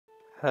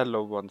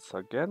Hello once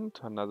again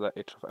to another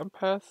Age of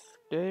Empires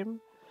game.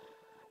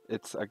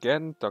 It's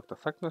again Dr.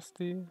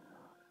 Thugnasty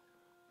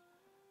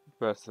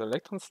versus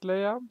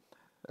Electronslyer.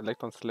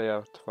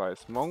 Electronslayer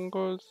twice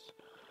Mongols.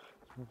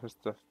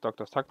 Mr.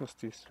 Dr.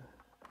 Thugnasty,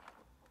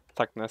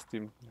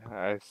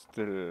 I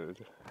still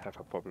have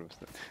a problem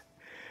with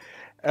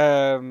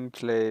it.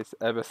 Plays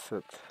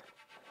Abbasid.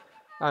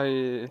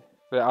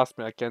 They asked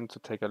me again to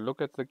take a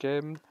look at the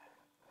game.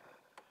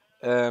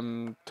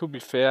 To be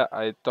fair,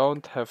 I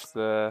don't have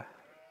the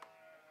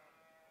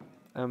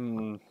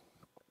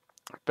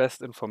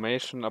best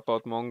information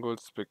about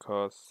Mongols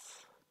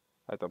because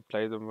I don't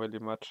play them really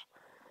much.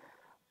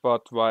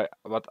 But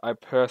what I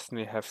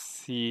personally have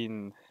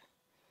seen,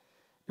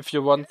 if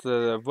you want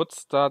the wood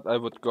start, I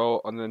would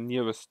go on the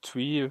nearest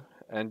tree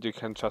and you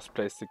can just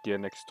place the gear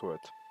next to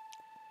it.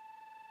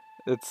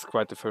 It's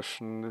quite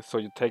efficient. So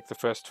you take the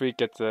first tree,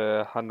 get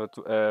the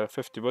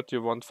 150 wood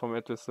you want from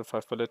it with the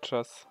 5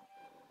 villagers.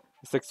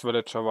 The 6th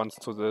villager runs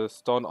to the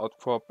stone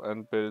outcrop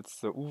and builds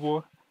the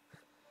uvo.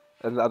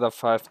 And the other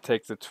 5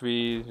 take the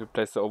tree, you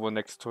place the uvo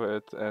next to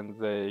it, and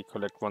they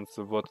collect once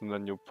the wood, and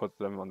then you put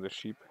them on the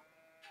sheep.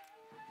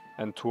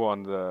 And 2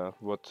 on the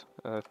wood.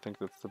 I think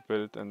that's the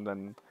build, and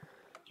then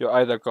you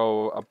either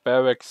go a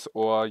barracks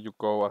or you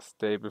go a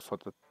stable for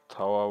the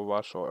tower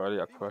rush or early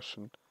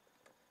aggression.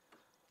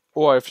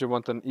 Or if you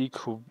want an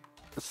eco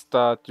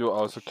start, you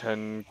also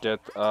can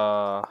get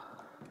the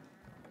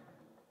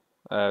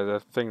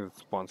thing that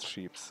spawns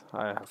sheeps.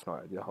 I have no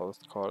idea how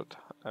it's called.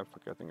 I'm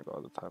forgetting it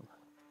all the time.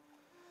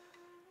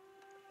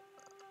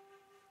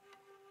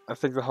 I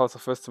think the House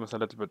of Wisdom is a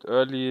little bit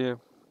early. It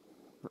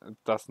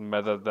doesn't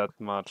matter that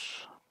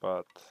much,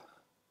 but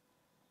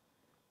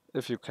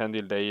if you can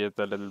delay it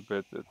a little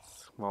bit,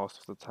 it's most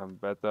of the time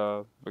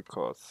better,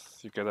 because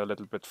you get a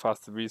little bit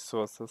faster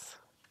resources.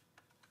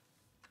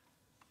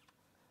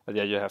 But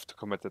yeah, you have to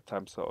commit the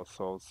time so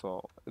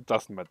it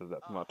doesn't matter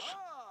that much.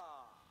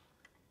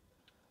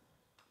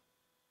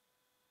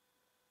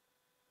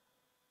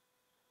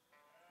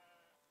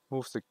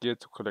 Move the gear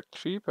to collect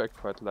sheep, I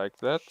quite like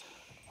that.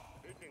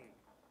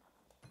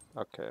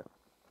 Okay.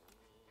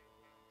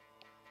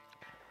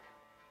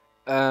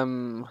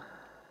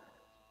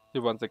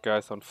 You want the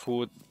guys on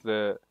food.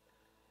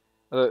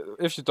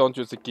 If you don't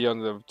use the gear on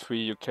the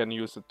tree, you can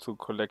use it to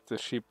collect the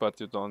sheep, but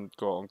you don't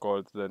go on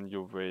gold. Then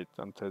you wait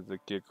until the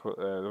gear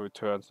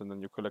returns, and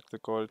then you collect the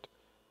gold.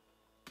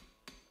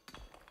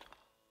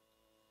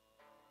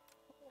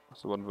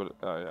 So one will,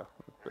 yeah,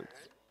 it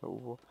builds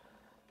over.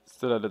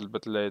 Still a little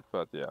bit late,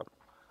 but yeah.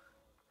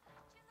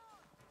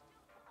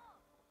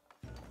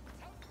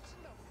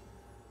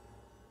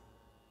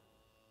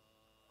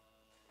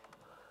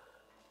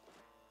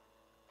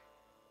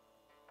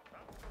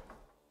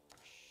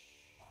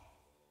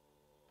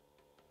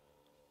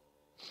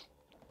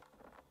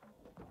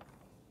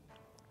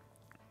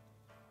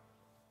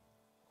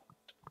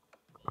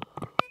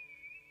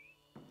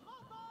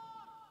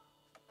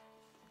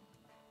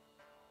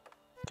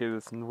 Okay,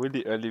 this is a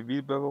really early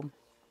wheelbarrow.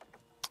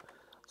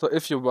 So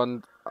if you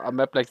want a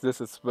map like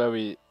this, it's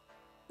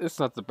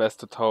not the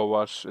best to tower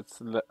rush.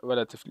 It's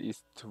relatively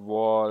easy to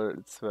wall.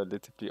 It's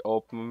relatively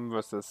open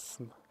versus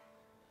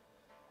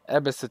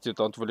Abbasid. You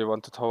don't really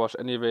want to tower rush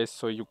anyway,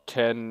 so you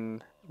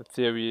can, in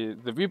theory,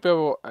 the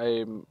wheelbarrow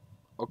I'm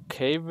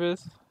okay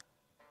with.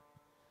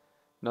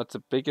 Not the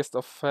biggest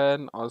of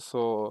fan.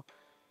 Also,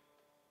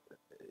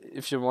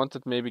 if you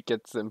wanted, maybe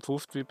get the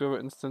improved wheelbarrow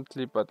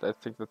instantly, but I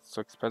think that's too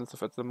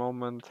expensive at the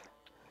moment.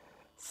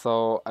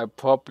 So I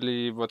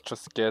probably would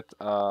just get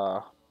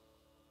a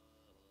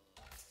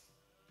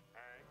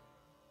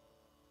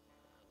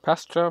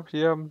pasture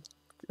here.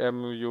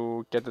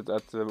 You get it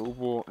at the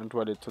uvo and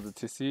run it to the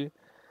TC.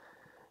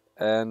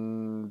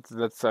 And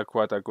that's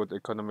quite a good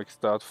economic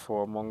start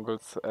for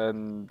Mongols.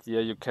 And yeah,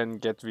 you can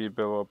get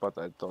wheelbarrow, but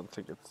I don't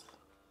think it's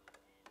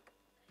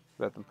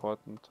that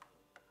important.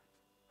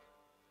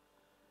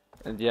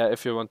 And yeah,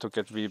 if you want to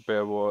get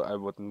wheelbarrow, I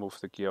wouldn't move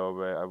the gear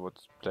away. I would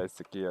place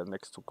the gear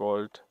next to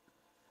gold.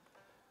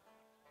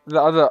 The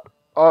other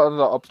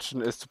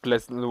option is to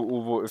place a new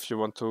uvo if you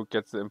want to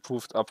get the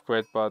improved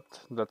upgrade, but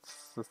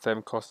that's the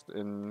same cost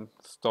in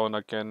stone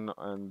again,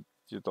 and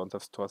you don't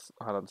have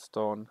 200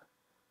 stone.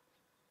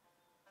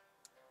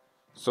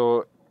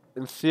 So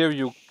in theory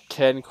you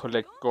can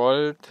collect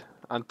gold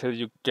until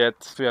you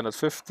get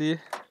 350.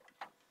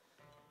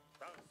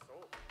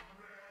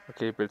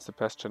 Okay, he builds the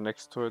pasture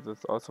next to it,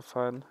 that's also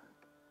fine.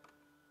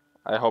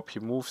 I hope he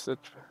moves it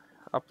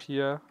up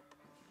here.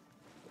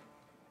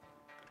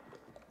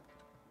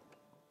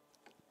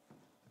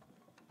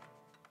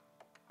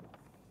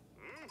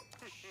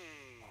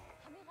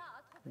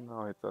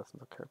 No, it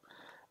doesn't, okay.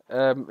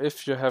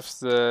 If you have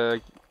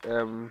the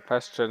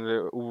pasture in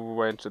the uvo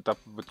range, it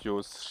double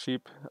produces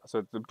sheep. So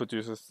it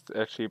produces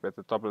sheep at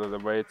the double of the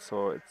weight,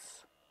 so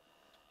it's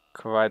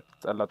quite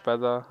a lot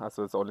better.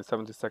 Also it's only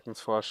 70 seconds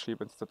for a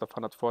sheep instead of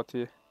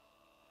 140.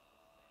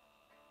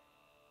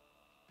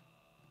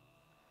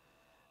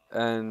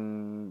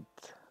 And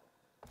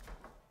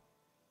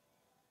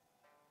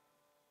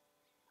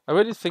I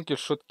really think you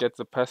should get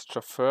the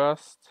pasture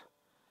first.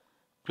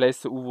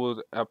 Place the Uwu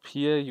up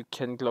here. You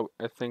can,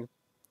 I think,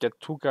 get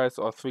 2 guys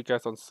or 3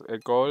 guys on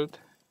gold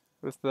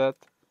with that.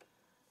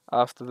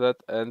 After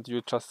that, and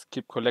you just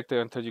keep collecting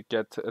until you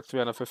get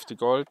 350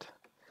 gold.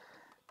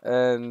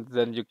 And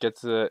then you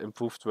get the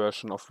improved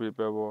version of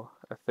Wheelbarrow.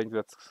 I think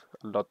that's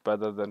a lot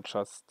better than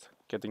just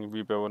getting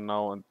Wheelbarrow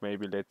now and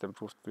maybe later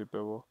improved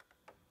Wheelbarrow.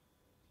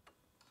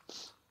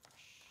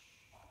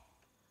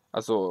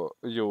 Also,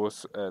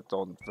 use,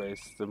 don't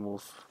waste the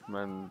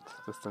movement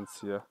distance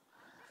here.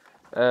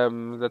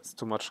 That's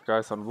too much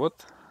guys on wood.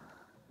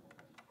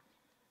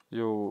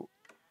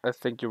 I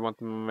think you want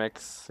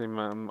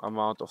maximum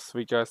amount of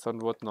 3 guys on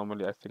wood.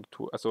 Normally I think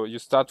 2. So you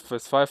start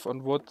with 5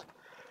 on wood.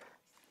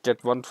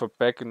 Get 1 for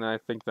back, and I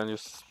think then you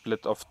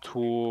split off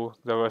 2.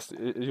 The rest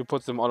you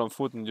put them all on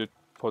food, and you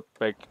put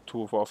back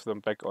 2 of them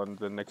back on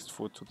the next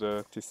food to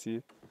the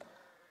TC.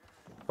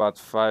 But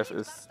 5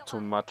 is too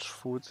much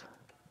food.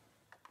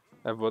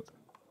 I would.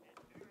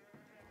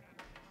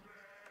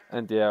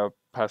 And yeah,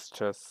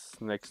 pastures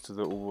next to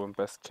the Uwu in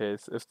best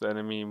case. If the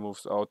enemy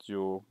moves out,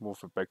 you move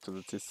it back to the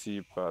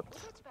TC. But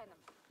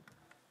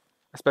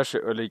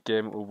especially early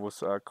game,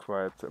 Uwus are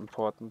quite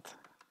important.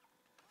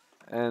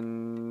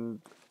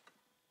 And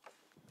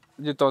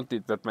you don't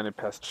need that many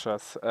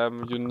pastures.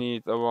 You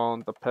need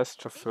around a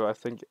pasture for, I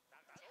think,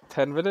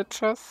 10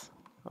 villagers,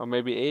 or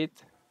maybe 8.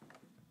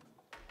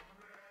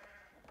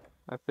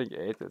 I think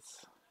 8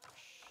 is.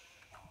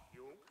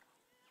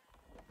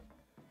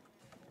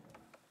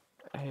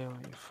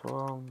 AoE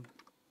from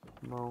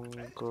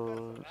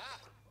Mongols,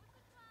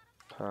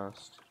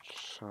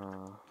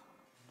 pasture,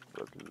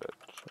 villagers.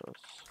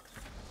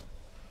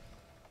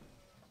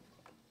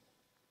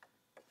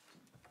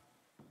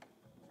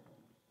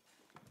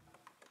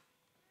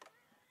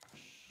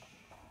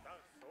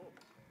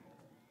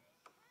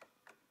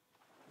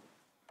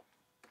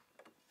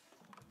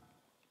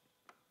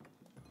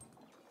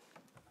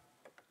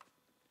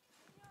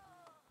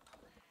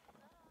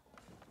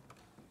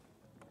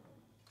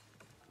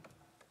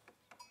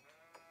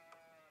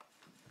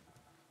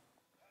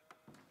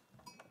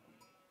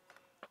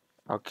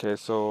 Okay,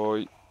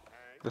 so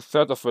the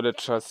third of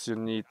villagers you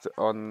need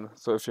on,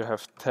 so if you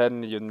have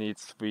 10, you need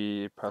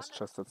 3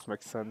 pastures, that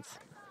makes sense.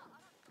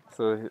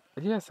 So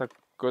he has a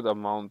good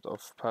amount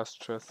of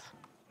pastures.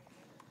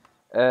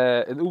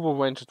 In Uwu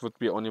range it would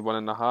be only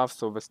 1.5,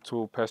 so with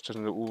 2 pastures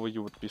in the Uwu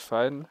you would be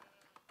fine.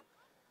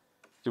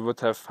 You would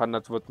have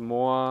 100 wood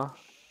more,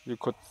 you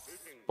could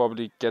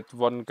probably get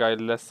 1 guy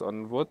less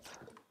on wood.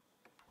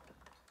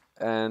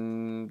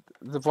 And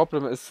the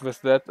problem is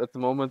with that at the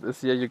moment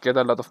is, yeah, you get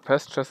a lot of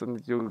pastures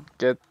and you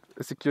get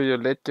secure your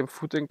late game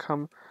food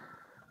income,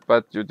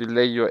 but you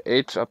delay your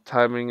age up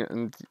timing,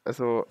 and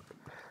so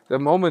the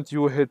moment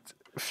you hit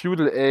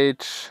feudal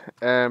age,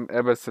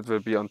 Eberset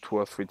will be on 2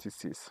 or 3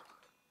 TCs.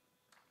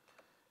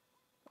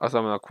 Also,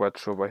 I'm not quite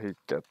sure why he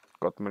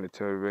got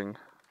military wing.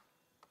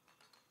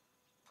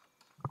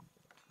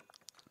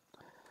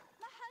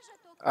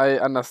 I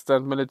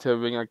understand military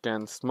wing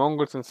against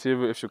Mongols in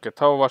theory. If you get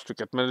tower rush, you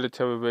get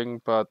military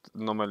wing, but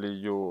normally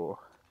you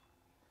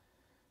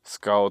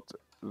scout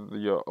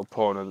your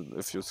opponent.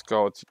 If you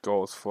scout, he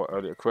goes for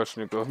early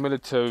aggression, you go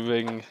military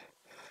wing,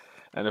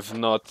 and if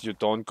not, you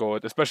don't go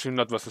it. Especially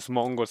not versus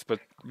Mongols, but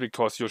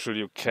because usually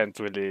you can't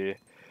really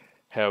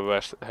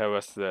harass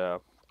their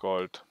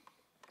gold.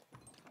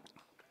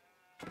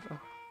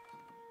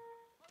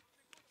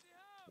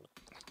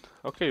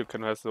 Okay, you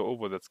can have the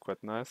over. That's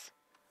quite nice.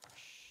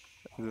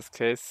 In this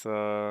case,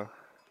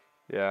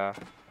 yeah.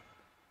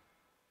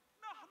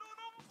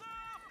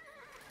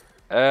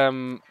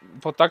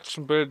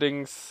 Production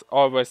buildings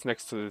always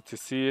next to the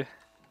TC.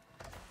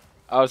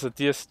 Also,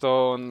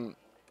 Deerstone,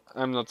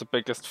 I'm not the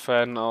biggest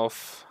fan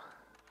of.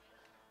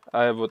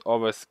 I would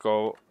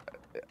go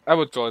in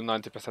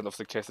 90% of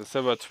the cases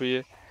Silver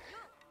Tree.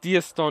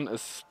 Deerstone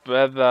is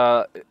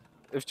better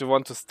if you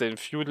want to stay in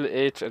feudal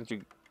age and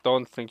you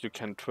don't think you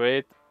can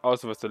trade.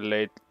 Also with the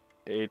late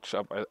age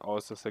up, I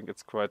also think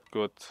it's quite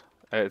good.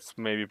 It's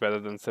maybe better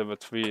than Silver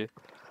Tree,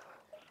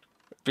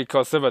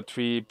 because Silver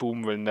Tree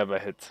boom will never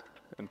hit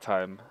in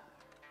time.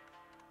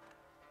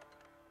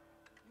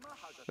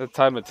 The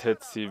time it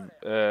hits,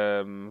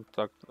 Dr.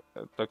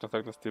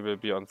 Thugnasty will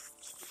be on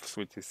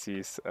 3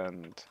 TCs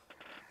and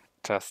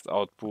just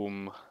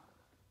outboom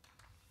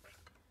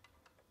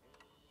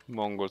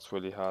Mongols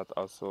really hard.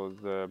 Also,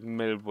 the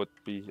mill would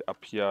be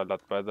up here a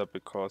lot better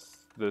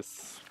because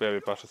this berry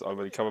brush is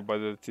already covered by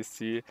the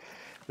TC.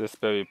 This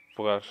berry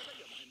brush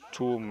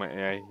 2,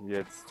 yeah,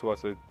 it's 2,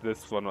 so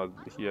this one or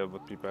here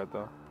would be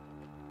better.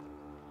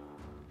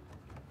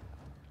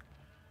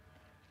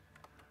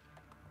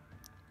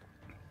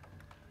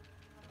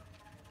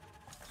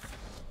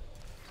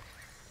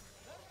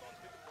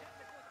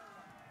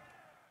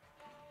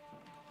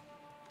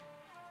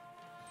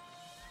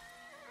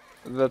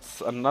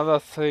 That's another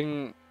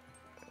thing.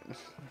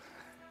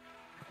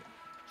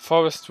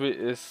 Forestry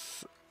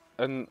is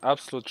an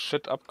absolute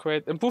shit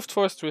upgrade. Improved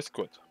forestry is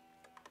good.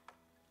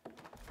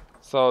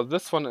 So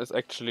this one is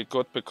actually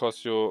good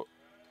because you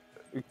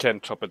You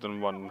can't chop it in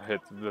one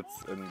hit,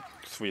 that's in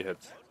 3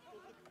 hits.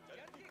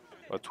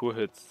 Or 2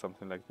 hits,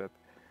 something like that.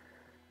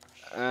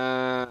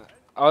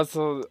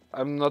 Also,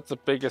 I'm not the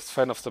biggest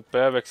fan of the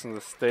barracks in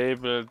the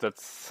stable.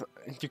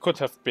 You could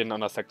have been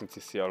on a second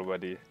TC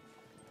already.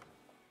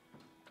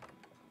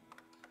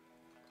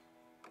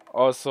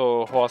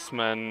 Also,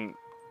 horsemen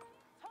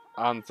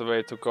aren't the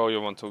way to go.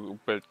 You want to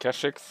build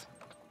Kashyyyks.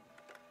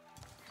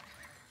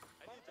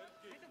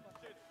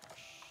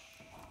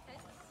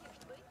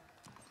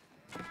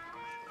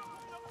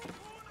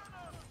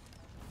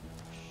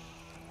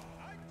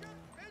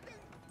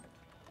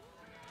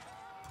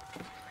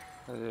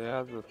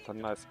 Yeah, that's a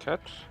nice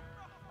catch.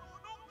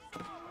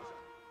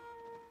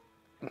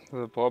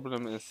 The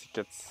problem is he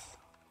gets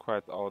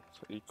quite out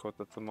ecoed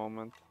at the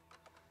moment.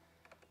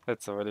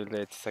 That's a very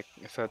late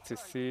third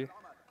CC.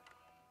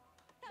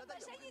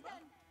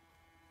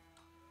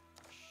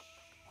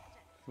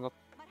 Not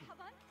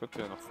good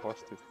enough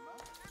forced it.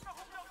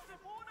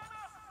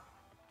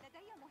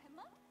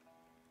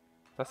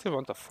 Does he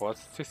want a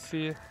forced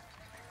CC?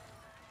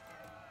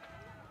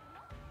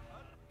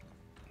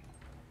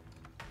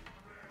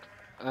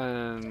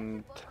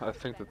 And I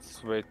think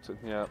that's way too,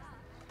 yeah.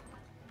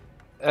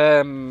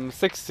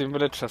 16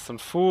 villagers and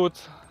food.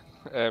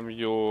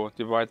 You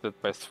divide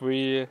it by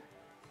 3.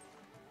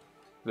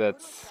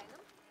 That's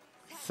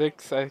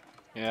 6.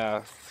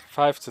 Yeah,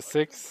 5 to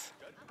 6.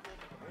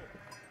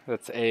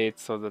 That's 8.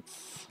 So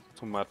that's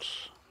too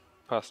much.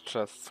 Past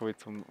just 2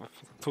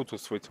 to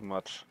 3 too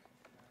much.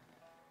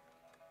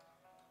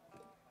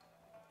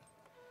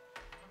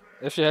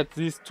 If you had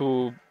these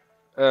two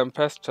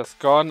pastures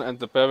gone and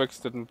the barracks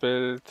didn't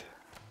build,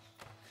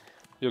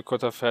 you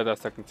could have had a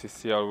second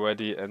TC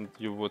already and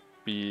you would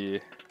be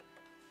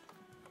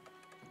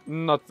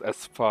not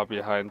as far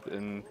behind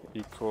in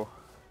eco.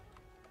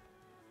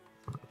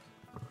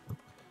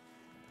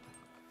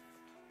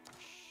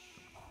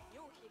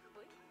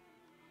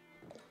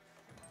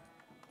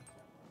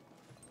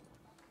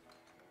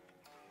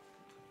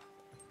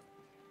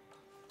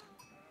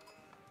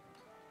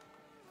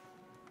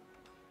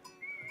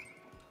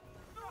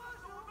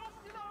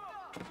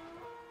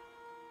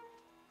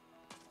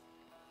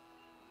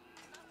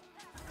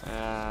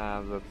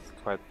 That's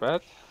quite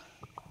bad.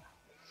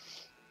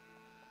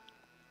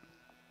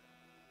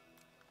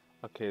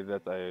 Okay,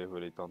 that I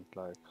really don't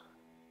like.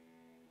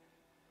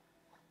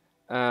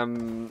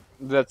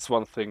 That's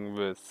one thing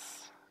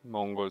with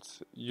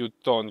Mongols. You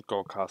don't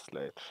go Castle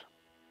Age.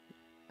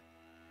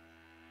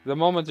 The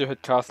moment you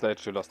hit Castle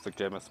Age, you lost the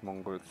game as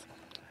Mongols.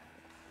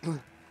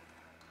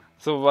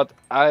 So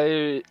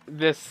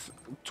there's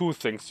 2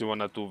 things you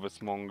wanna do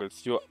with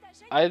Mongols. You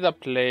either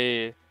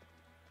play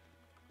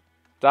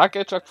Dark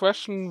Age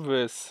Aggression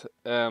with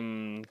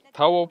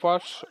Tower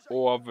Bash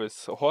or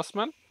with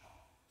Horsemen.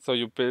 So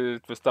you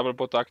build with double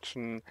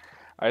production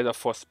either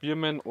for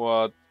Spearmen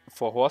or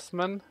for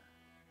Horsemen.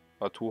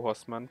 Or 2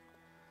 Horsemen.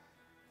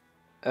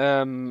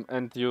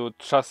 And you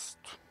just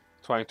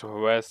trying to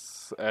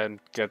harass and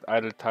get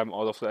idle time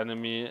out of the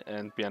enemy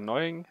and be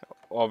annoying.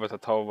 Or with a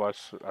Tower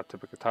Bash, a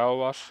typical Tower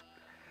Bash.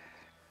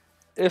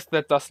 If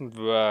that doesn't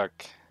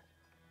work,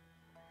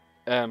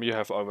 you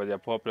have already a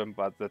problem,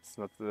 but that's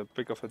not the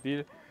big of a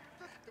deal.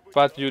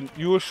 But you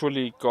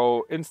usually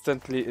go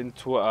instantly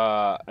into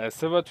a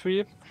silver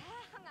tree.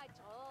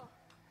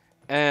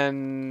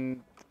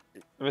 And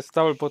with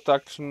double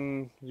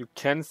production, you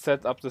can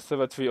set up the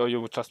silver tree, or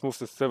you just move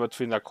the silver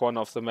tree in the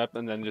corner of the map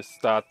and then you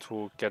start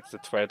to get the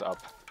trade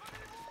up.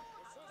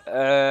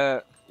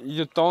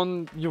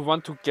 You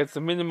want to get the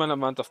minimal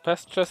amount of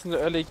pastures in the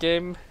early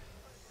game.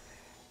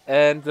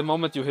 And the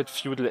moment you hit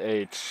Feudal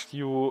Age,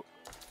 you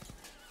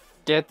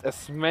get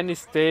as many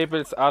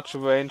stables, archer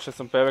ranges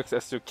and barracks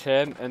as you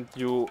can, and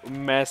you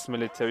mass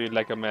military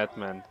like a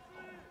madman.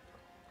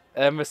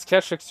 With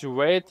Kashyyyks you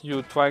wait,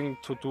 you're trying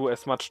to do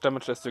as much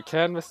damage as you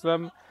can with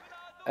them,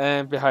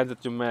 and behind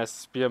it you mass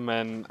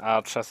spearmen,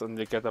 archers, and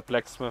you get a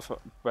blacksmith,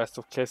 best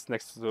of case,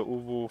 next to the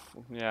Uwu.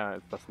 Yeah,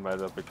 it doesn't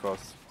matter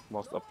because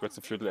most upgrades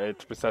in Feudal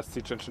Age, besides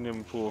Siege Engineer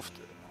improved,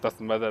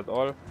 doesn't matter at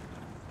all.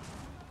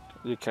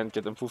 You can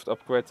get improved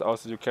upgrades.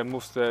 Also, you can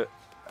move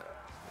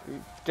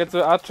get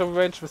the archer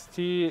range with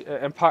T,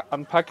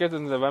 unpack it,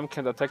 and the ram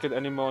can't attack it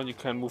anymore. And you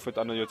can move it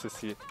under your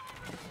TC.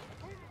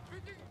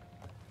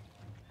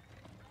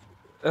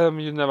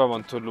 You never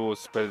want to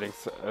lose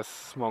buildings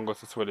as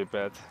Mongols is really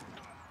bad.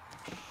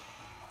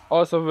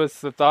 Also, with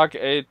the Dark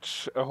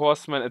Age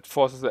Horseman, it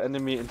forces the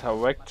enemy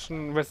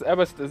interaction. With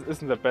Abbas, it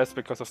isn't the best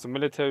because of the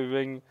military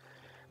wing,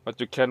 but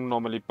you can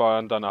normally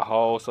burn down a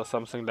house or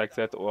something like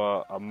that,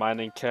 or a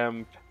mining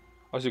camp.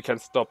 Also, you can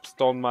stop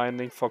stone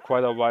mining for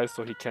quite a while,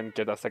 so he can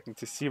get a second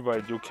TC,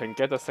 while you can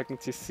get a second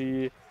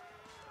TC.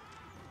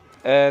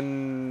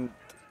 And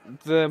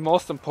the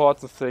most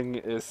important thing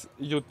is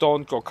you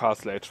don't go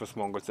Castle Age with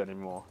Mongols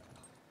anymore.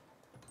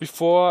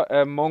 Before,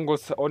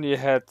 Mongols only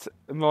had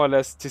more or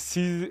less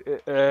TC,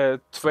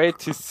 trade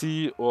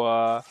TC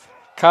or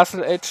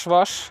Castle Age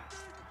rush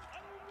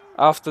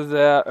after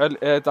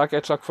their Dark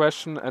Age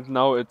aggression, and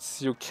now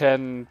it's you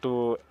can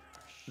do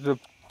the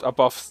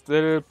above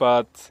still,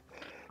 but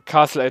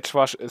Castle Age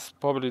Rush is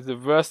probably the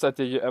worst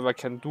idea you ever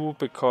can do,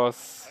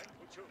 because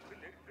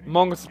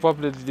Mongols is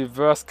probably the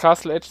worst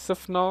Castle Age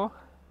Civ now.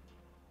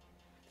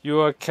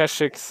 Your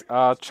Keshiks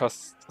are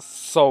just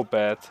so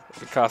bad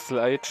in Castle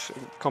Age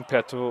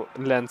compared to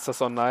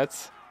Lancers or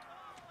Knights.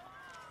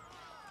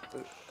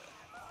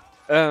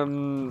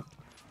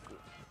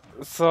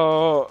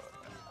 So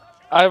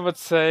I would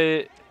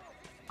say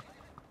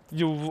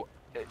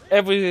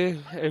every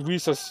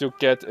resource you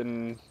get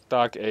in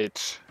Dark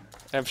Age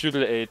and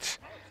Feudal Age,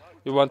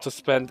 you want to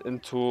spend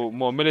into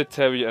more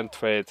military and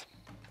trade.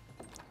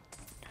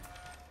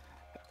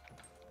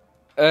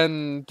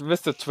 And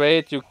with the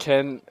trade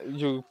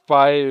you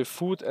buy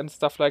food and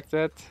stuff like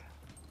that,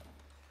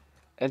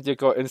 and you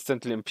go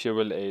instantly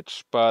Imperial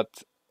Age.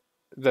 But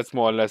that's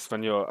more or less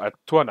when you're at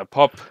 200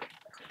 pop.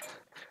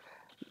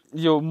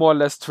 You more or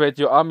less trade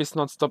your armies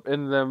non-stop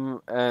in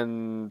them,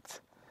 and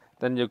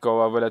then you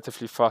go a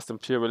relatively fast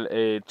Imperial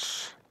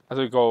Age.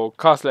 Also you go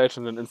Castle Age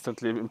and then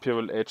instantly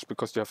Imperial Age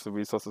because you have the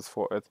resources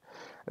for it,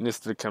 and you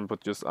still can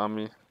produce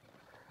army.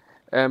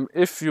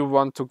 If you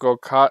want to go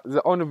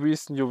the only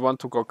reason you want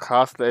to go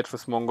Castle Age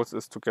with Mongols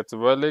is to get the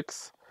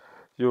relics.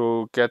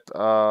 You get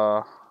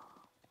a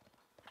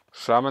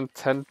shaman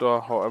tent,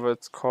 or however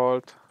it's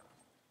called,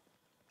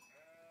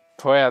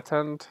 prayer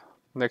tent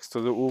next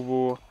to the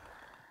Ubu.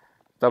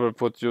 Double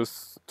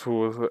produce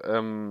to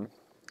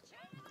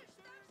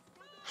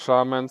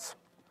shamans,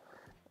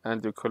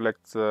 and you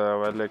collect the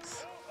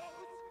relics.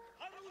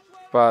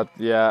 But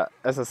yeah,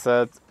 as I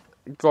said,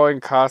 going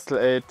Castle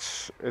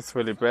Age is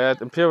really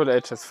bad. Imperial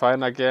Age is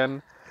fine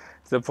again.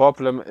 The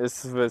problem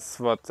is with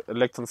what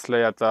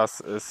Electronslyer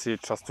does is he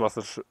just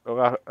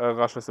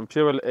rushes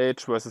Imperial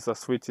Age versus a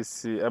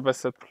 3TC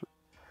Abbasid.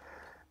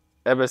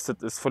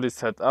 Abbasid is fully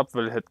set up,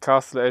 will hit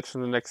Castle Age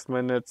in the next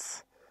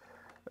minutes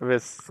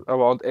with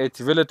around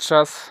 80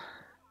 villagers.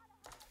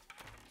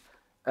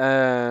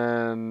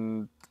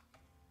 And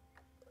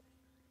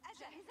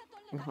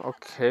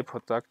okay,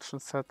 production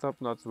setup,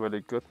 not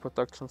really good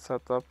production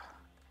setup.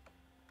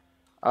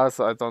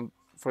 Also, I don't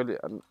really.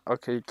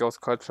 Okay, he goes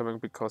cold jamming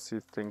because he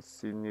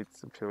thinks he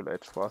needs Imperial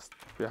Age fast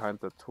behind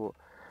the two.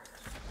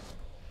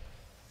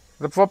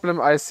 The problem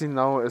I see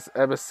now is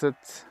Abbasid.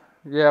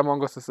 Yeah,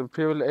 Mongols is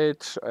Imperial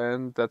Age,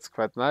 and that's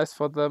quite nice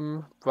for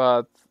them,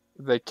 but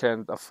they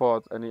can't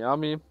afford any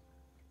army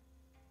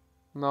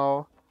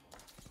now.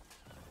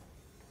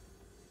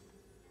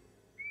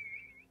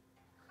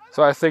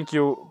 So I think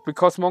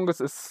because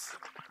Mongols is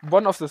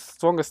one of the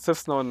strongest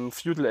civs now in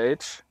Feudal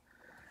Age,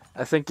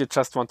 I think you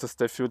just want to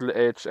stay Feudal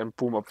Age and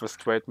boom up with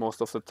trade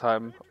most of the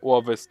time,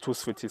 or with 2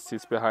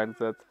 3TCs behind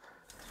that,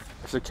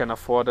 if you can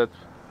afford it.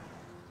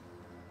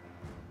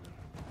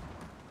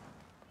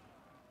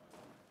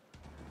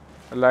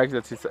 I like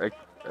that he's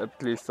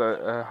at least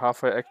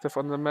halfway active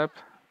on the map.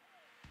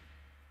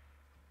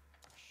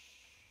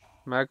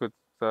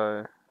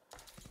 Mangodai.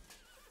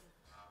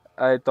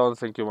 I don't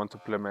think you want to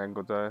play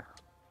Mangodai.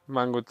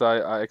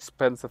 Mangodai are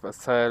expensive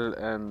as hell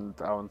and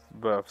aren't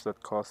worth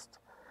that cost.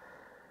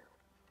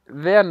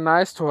 They're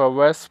nice to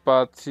harass,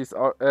 but he's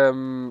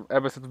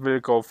Abbasid will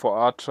go for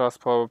archers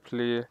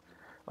probably.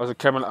 Also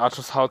camel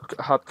archers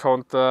hard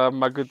counter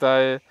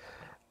Mangodai.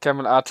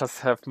 Camel archers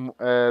have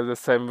the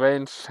same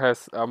range,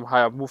 has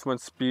higher movement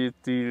speed,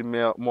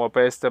 deal more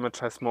base damage,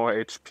 has more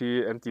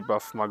HP, and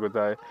debuff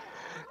Mangodai.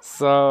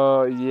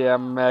 So yeah,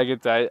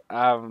 Mangodai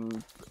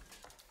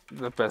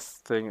the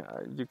best thing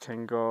you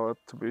can go,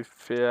 to be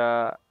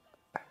fair.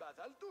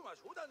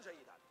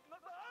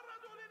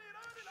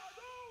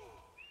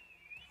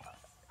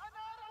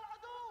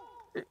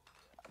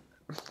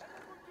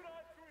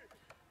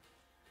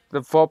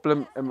 The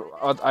problem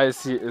what I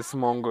see is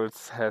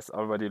Mongols has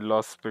already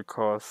lost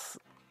because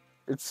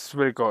it's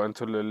will go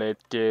into the late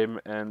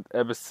game, and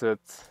Abbasid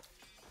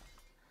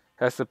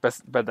has the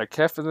better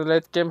cav in the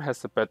late game,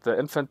 has the better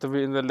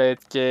infantry in the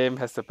late game,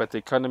 has the better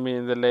economy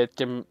in the late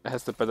game,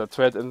 has the better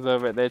trade in the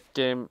late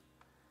game,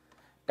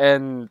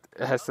 and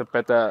has a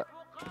better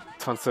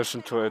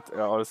transition to it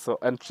also,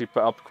 and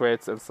cheaper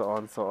upgrades and so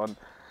on, so on.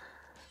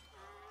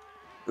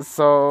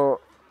 So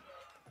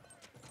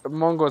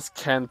Mongols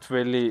can't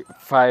really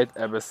fight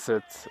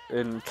Abbasid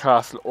in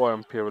Castle or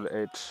Imperial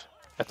Age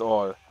at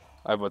all,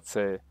 I would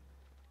say.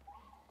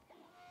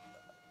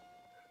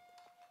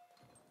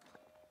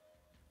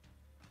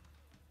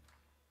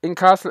 In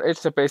Castle Age,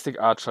 the basic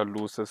archer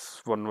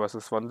loses 1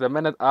 versus 1. The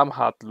man-at-arm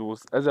hard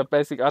lose. The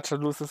basic archer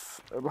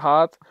loses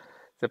hard.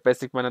 The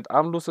basic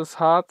man-at-arm loses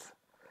hard.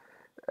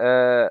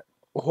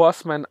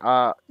 Horsemen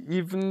are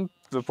even.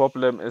 The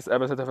problem is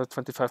Abbasid have a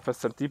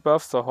 25%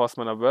 debuff, so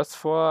horsemen are worse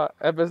for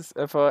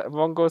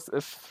Mongols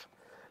if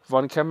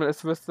one camel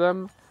is with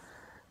them.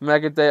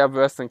 Mangodai are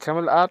worse than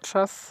camel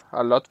archers,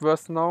 a lot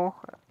worse now.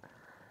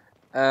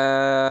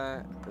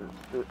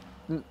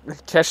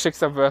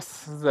 Keshiks are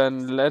worse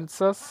than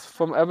lancers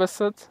from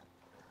Abbasid,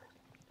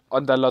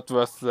 and a lot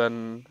worse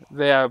than.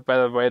 They are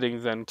better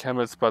raiding than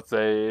camels, but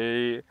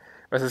they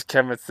versus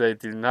camels they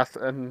do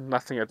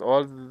nothing at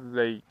all.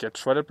 They get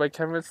shredded by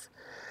camels.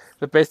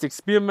 The basic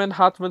spearman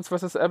hard wins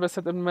versus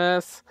Abbasid in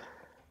mass.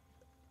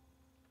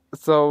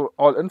 So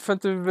all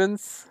infantry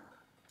wins.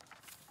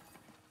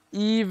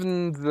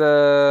 Even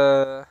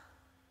the...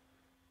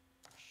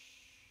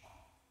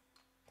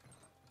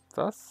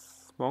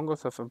 Does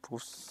Mongols have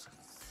improved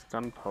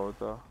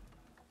gunpowder?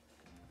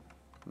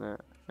 No,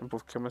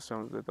 improved chemistry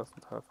they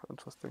doesn't have.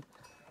 Interesting.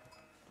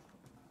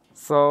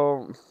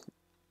 So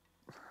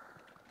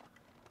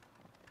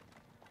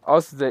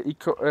also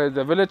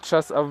the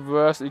villagers are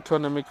worse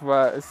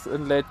economic-wise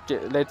in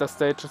later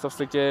stages of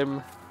the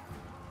game.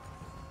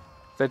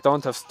 They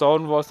don't have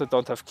stone walls, they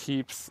don't have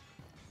keeps.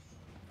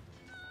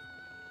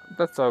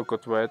 That's a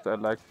good rate, I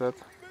like that.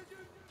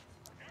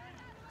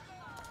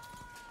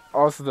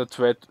 Also the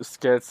trade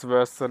scales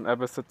worse than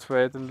Abyssal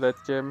trade in late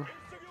game.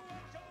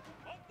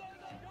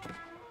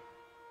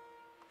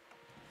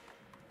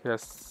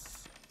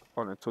 Yes,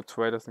 only 2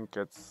 traders and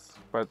gets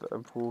quite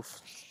improved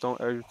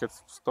stone,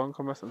 gets stone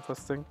commerce,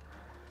 interesting.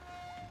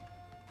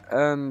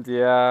 And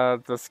yeah,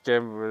 this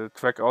game will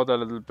drag out a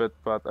little bit,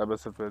 but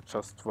Abyssal will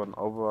just run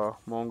over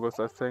Mongols,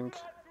 I think.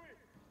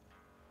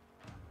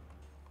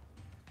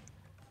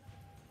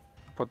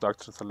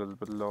 Production's a little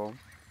bit low.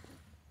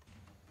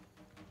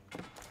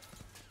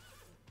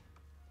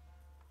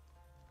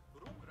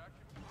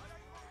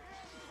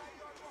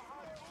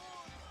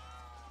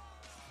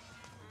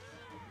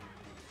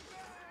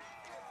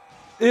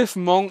 If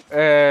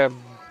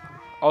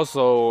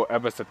also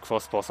Abyssal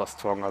crossbows are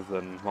stronger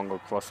than Mongol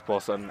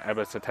crossbows, and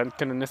Abyssal hand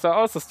cannoneers are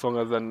also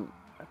stronger than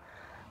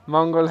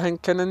Mongol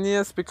hand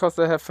cannoneers because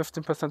they have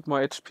 15% more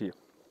HP.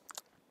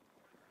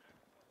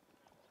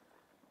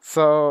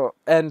 So,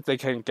 and they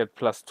can get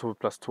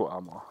 +2/+2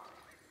 armor.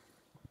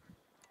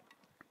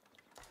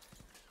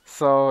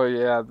 So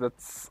yeah,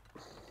 that's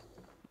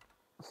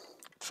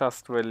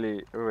just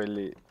really,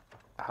 really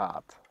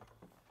hard.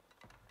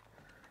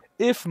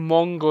 If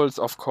Mongols,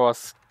 of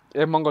course,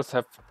 Mongols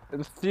have,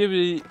 in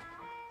theory,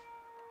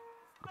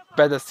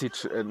 better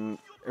siege in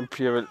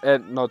Imperial,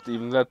 and not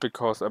even that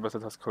because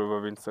Abyssal has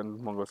Culverines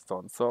and Mongols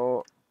don't.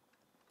 So,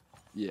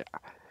 yeah.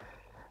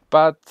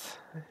 But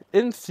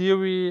in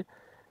theory,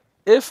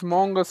 if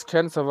Mongols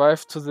can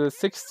survive to the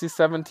 60,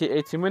 70,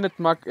 80 minute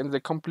mark and the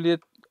complete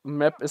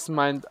map is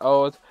mined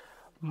out,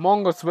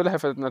 Mongols will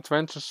have an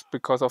advantage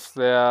because of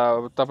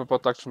their double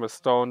production with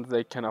stone.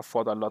 They can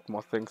afford a lot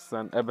more things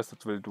than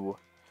Abyssal will do.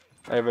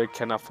 They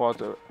can afford,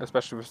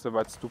 especially with the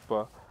white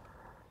stupa.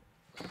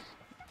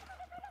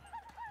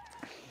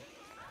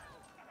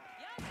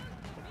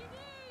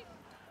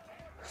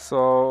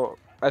 So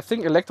I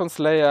think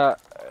Electronslyer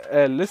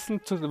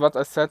listened to what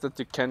I said, that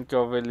you can't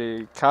go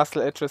really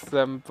castle edges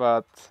them,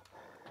 but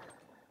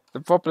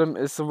the problem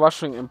is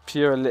rushing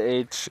Imperial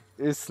Age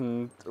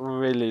isn't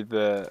really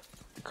the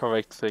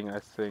correct thing, I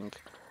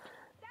think.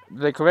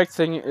 The correct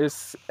thing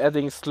is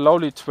adding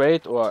slowly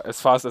trade, or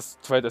as fast as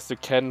trade as you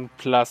can,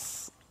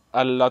 plus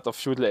a lot of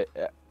feudal,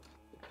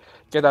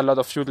 get a lot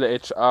of feudal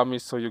age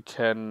armies so you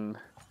can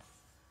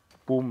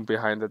boom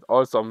behind it.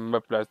 Also on a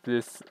map like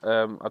this,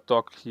 a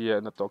dock here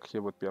and a dock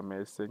here would be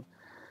amazing.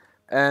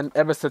 And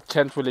Abyssal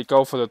can't really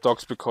go for the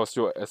docks because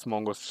you as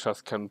Mongols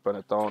just can burn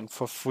it down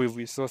for free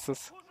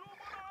resources.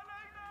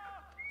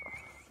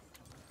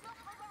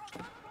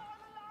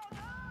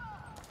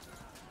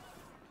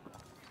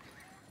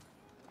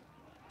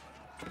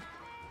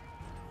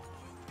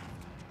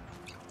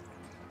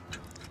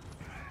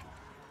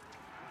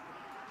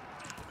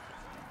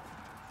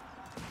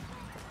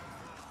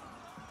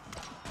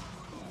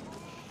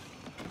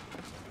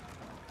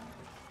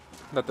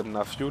 Not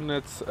enough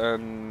units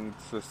and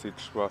the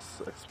siege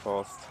was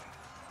exposed.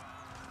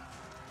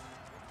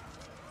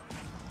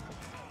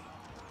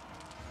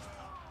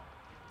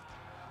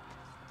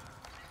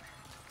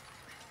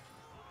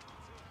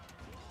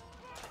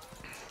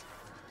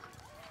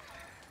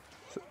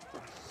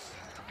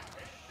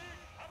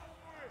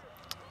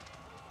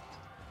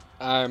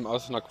 I'm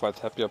also not quite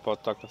happy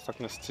about Dr.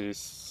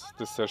 Thugnasty's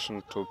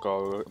decision to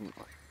go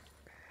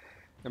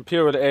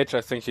Imperial Age.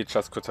 I think he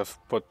just could have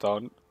put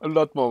down a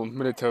lot more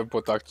military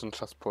production,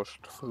 just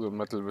pushed through the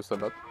metal with a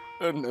lot,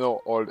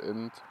 all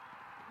in.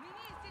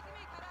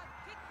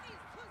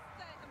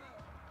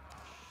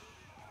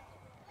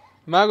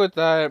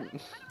 Margotai,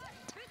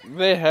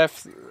 they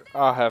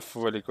have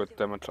really good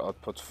damage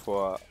output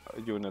for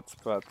units,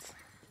 but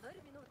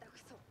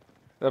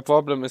the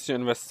problem is you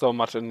invest so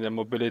much in their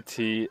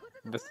mobility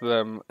with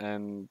them,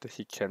 and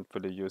he can't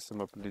really use the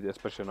mobility,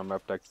 especially on a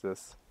map like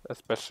this,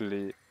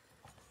 especially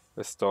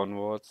with stone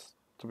walls.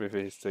 To be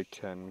fair, they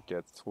can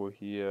get through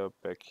here,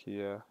 back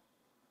here.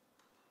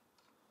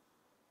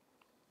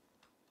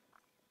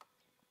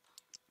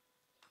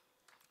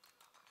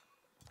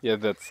 Yeah,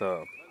 that's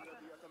I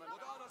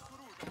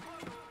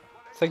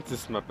think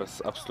this map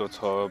is absolutely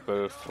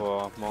horrible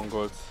for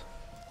Mongols.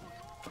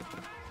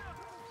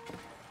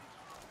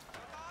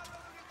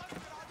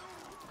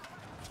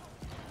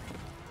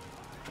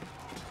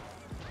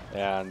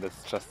 Yeah, and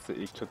that's just the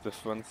equal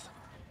difference.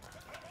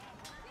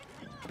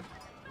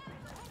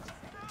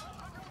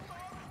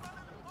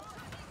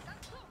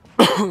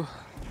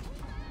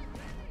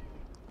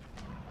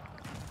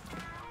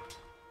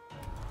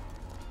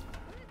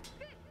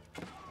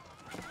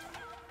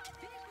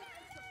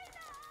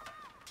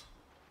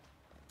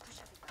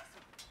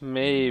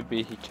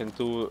 Maybe he can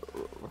do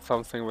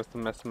something with the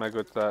mass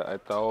maggot. I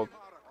doubt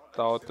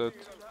it,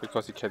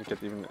 because he can't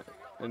get even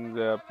in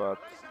there, but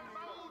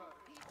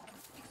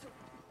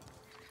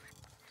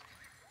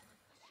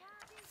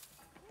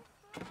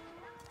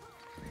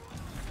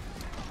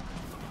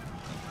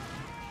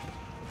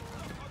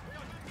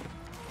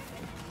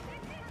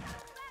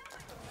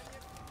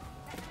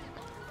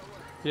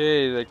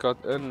yay, they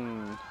got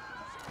in.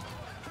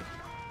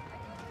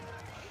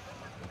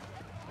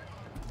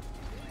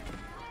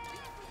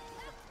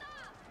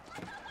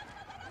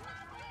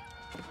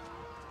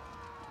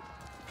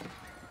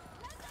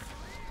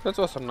 That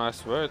was a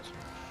nice word.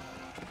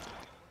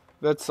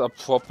 That's a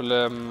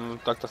problem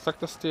Dr.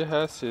 Thugnasty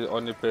has. He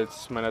only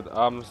builds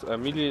man-at-arms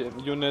melee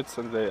units,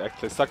 and they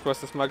actually suck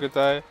versus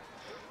Magadai.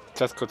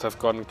 Just could have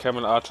gone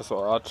camel archers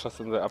or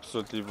archers, and they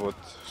absolutely would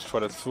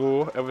shred it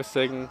through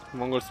everything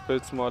Mongols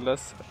builds, more or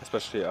less,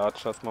 especially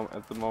archers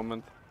at the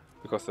moment,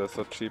 because they're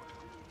so cheap.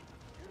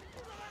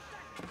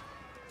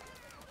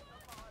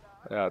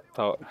 Yeah,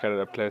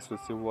 Canada plays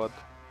with you what?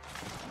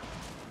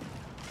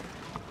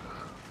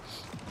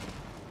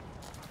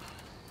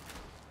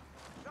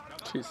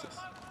 Jesus.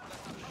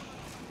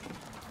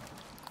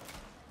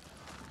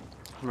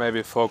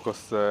 Maybe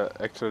focus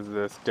actually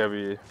the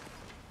scary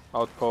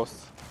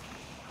outposts.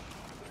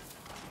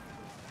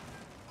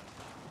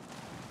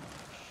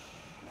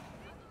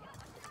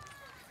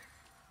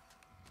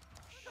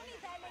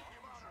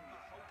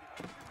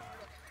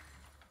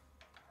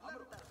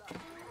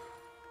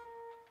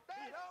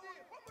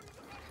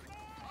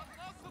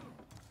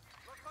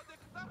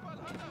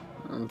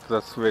 And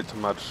that's way too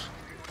much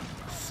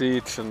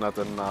siege and not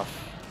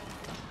enough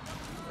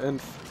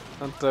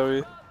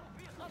infantry.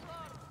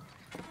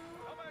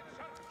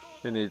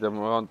 We need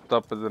around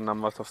double the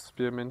numbers of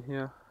spearmen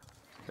here.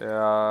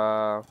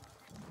 Yeah,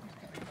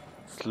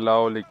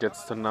 slowly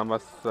gets the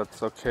numbers,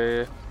 that's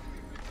okay.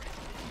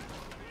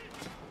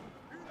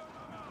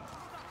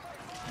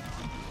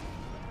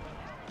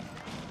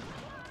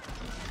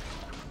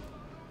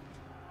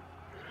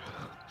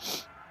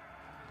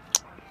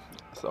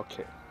 It's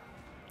okay.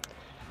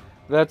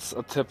 That's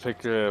a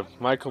typical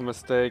micro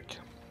mistake.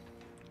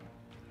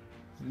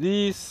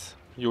 These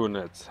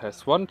units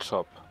has one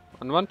job,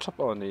 and one job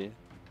only.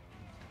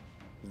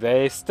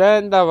 They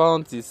stand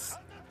around these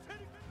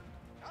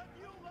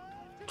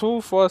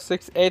 2, 4,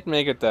 6, 8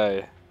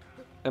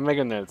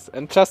 Meganels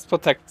and just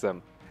protect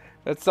them.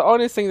 That's the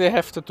only thing they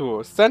have to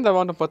do. Stand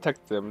around and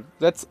protect them.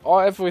 That's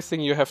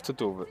everything you have to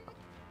do.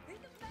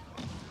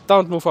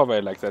 Don't move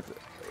away like that.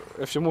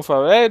 If you move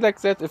away like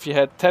that, if you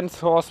had 10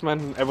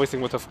 horsemen,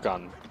 everything would have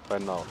gone by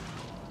now.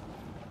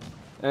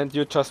 And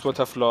you just would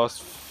have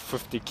lost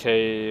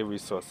 50k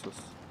resources.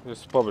 You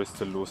probably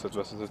still lose it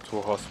versus the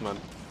 2 horsemen.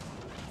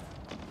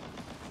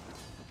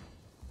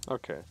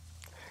 Okay.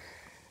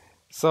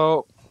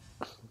 So,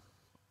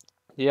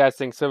 yeah, I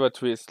think Silver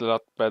Tree is a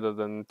lot better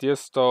than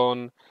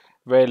Deerstone.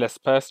 Way less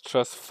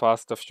pastures,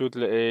 faster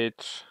feudal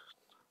age.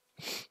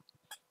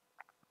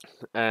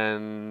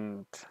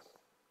 And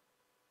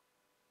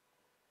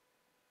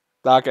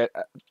Dark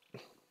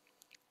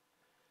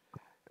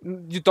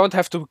you don't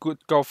have to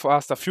go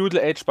faster feudal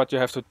age, but you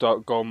have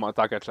to go more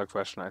Dark Age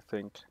aggression, I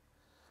think.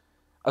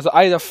 Also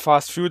either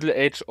fast feudal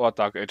age or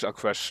Dark Age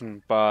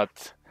aggression,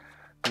 but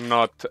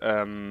not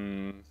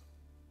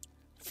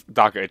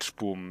Dark Age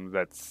boom.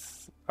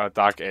 That's a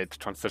Dark Age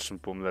transition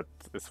boom that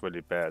is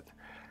really bad.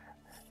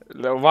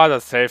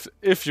 Rather safe,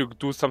 if you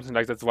do something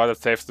like that, rather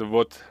save the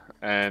wood,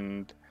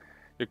 and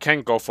you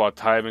can go for a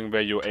timing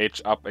where you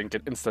age up and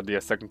get instantly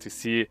a second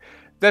TC.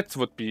 That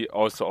would be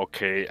also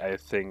okay, I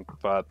think,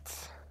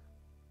 but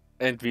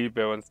and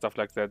Wheelbarrow and stuff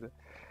like that.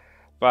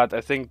 But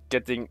I think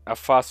getting a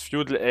fast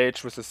feudal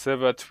age with a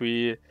silver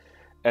tree,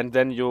 and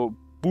then you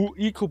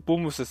eco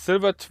boom with the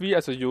silver tree,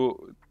 also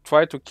you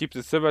try to keep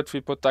the silver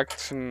tree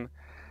production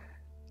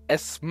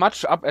as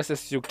much up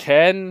as you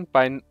can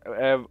by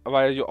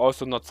while you're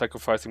also not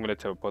sacrificing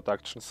military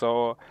production.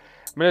 So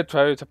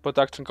military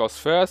production goes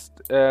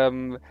first.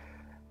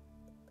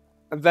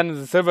 And then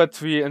the silver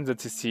tree and the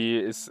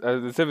TC is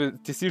the silver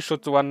TC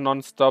should run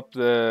non-stop,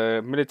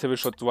 the military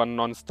should run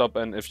non-stop,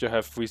 and if you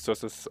have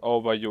resources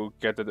over, you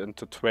get it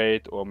into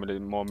trade or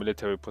more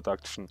military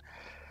production.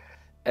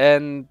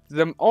 And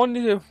the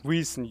only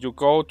reason you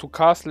go to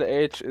Castle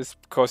Age is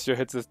because you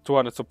hit the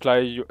 200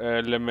 supply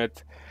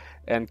limit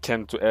and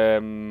can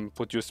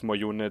produce more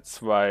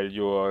units while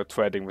you're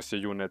trading with your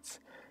units.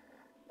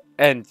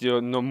 And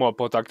your no more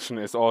production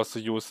is also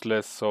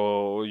useless,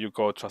 so you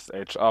go just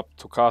age up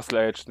to Castle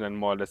Age, and then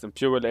more or less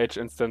Imperial Age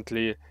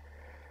instantly.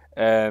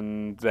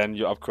 And then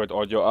you upgrade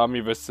all your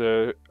army with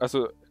the...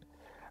 Also,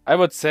 I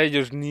would say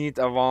you need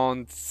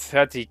around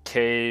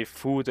 30k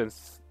food and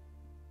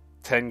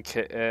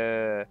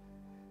 10k...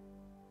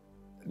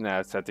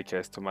 Nah, 30k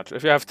is too much.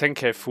 If you have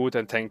 10k food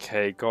and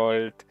 10k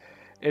gold,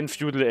 in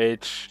Feudal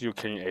Age you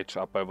can age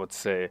up, I would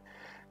say.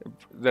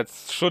 That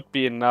should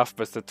be enough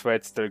with the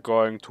trade still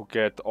going to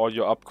get all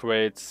your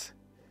upgrades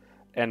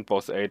and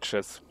both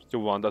ages you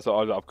want, also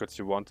all the upgrades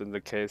you want in the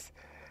case.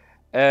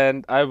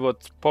 And I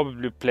would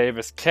probably play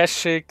with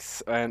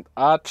Keshiks and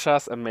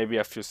archers and maybe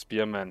a few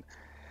spearmen.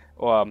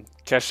 Or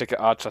Keshik,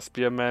 archer,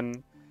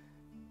 spearmen.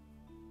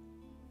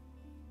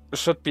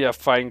 Should be a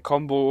fine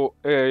combo,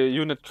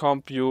 unit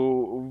comp.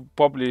 You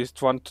probably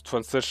want to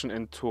transition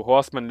into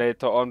horsemen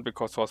later on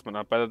because horsemen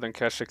are better than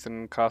Keshiks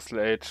in Castle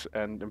Age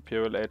and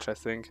Imperial Age, I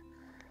think.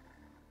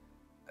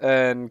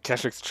 And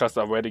Keshiks just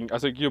are waiting. I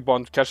think you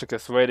want Keshik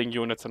as waiting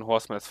units and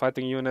horsemen as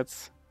fighting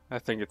units. I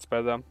think it's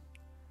better.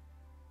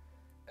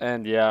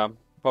 And yeah,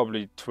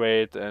 probably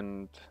trade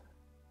and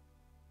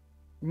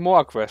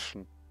more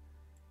question.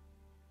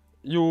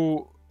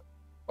 You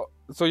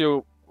so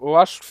you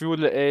rush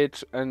feudal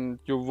age and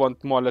you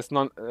want more or less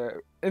non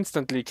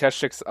instantly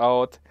Keshiks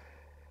out.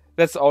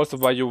 That's also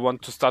why you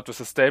want to start with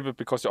a stable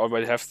because you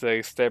already have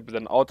the stable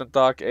then out in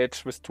Dark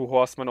Age with 2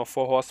 horsemen or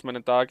 4 horsemen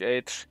in Dark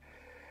Age.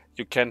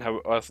 You can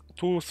have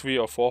 2, 3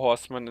 or 4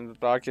 horsemen in the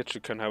Dark Age.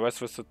 You can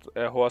harass with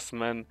the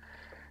horsemen,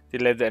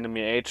 delay the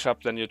enemy age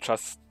up, then you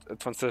just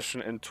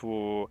transition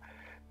into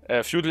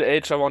feudal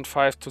age around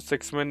 5 to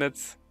 6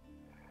 minutes.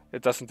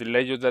 It doesn't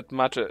delay you that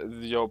much.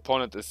 Your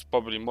opponent is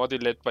probably more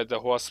delayed by the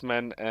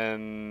horsemen,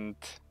 and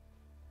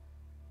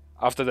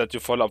after that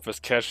you follow up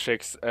with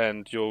Keshiks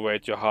and you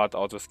wait your heart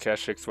out with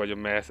Keshiks where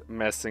you're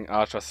massing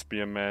archer,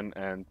 spearmen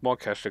and more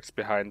Keshiks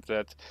behind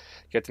that,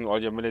 getting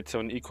all your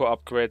military and eco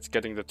upgrades,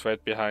 getting the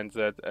trade behind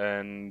that,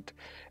 and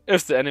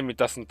if the enemy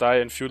doesn't die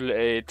in feudal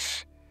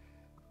age,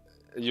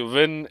 you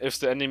win. If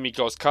the enemy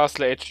goes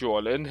castle age, you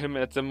all in him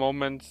at the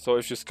moment. So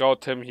if you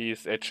scout him,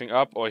 he's aging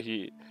up, or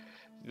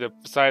the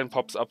sign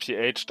pops up, he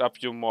aged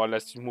up, you more or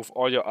less you move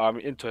all your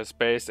army into his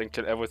base and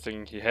kill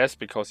everything he has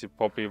because you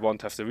probably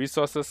won't have the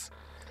resources.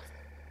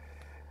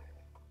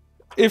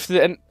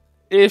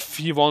 If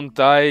he won't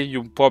die,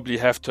 you probably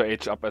have to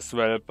age up as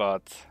well,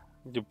 but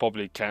you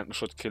probably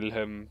should kill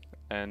him.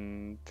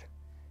 And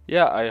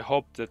yeah, I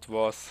hope that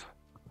was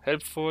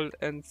helpful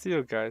and see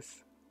you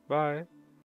guys. Bye.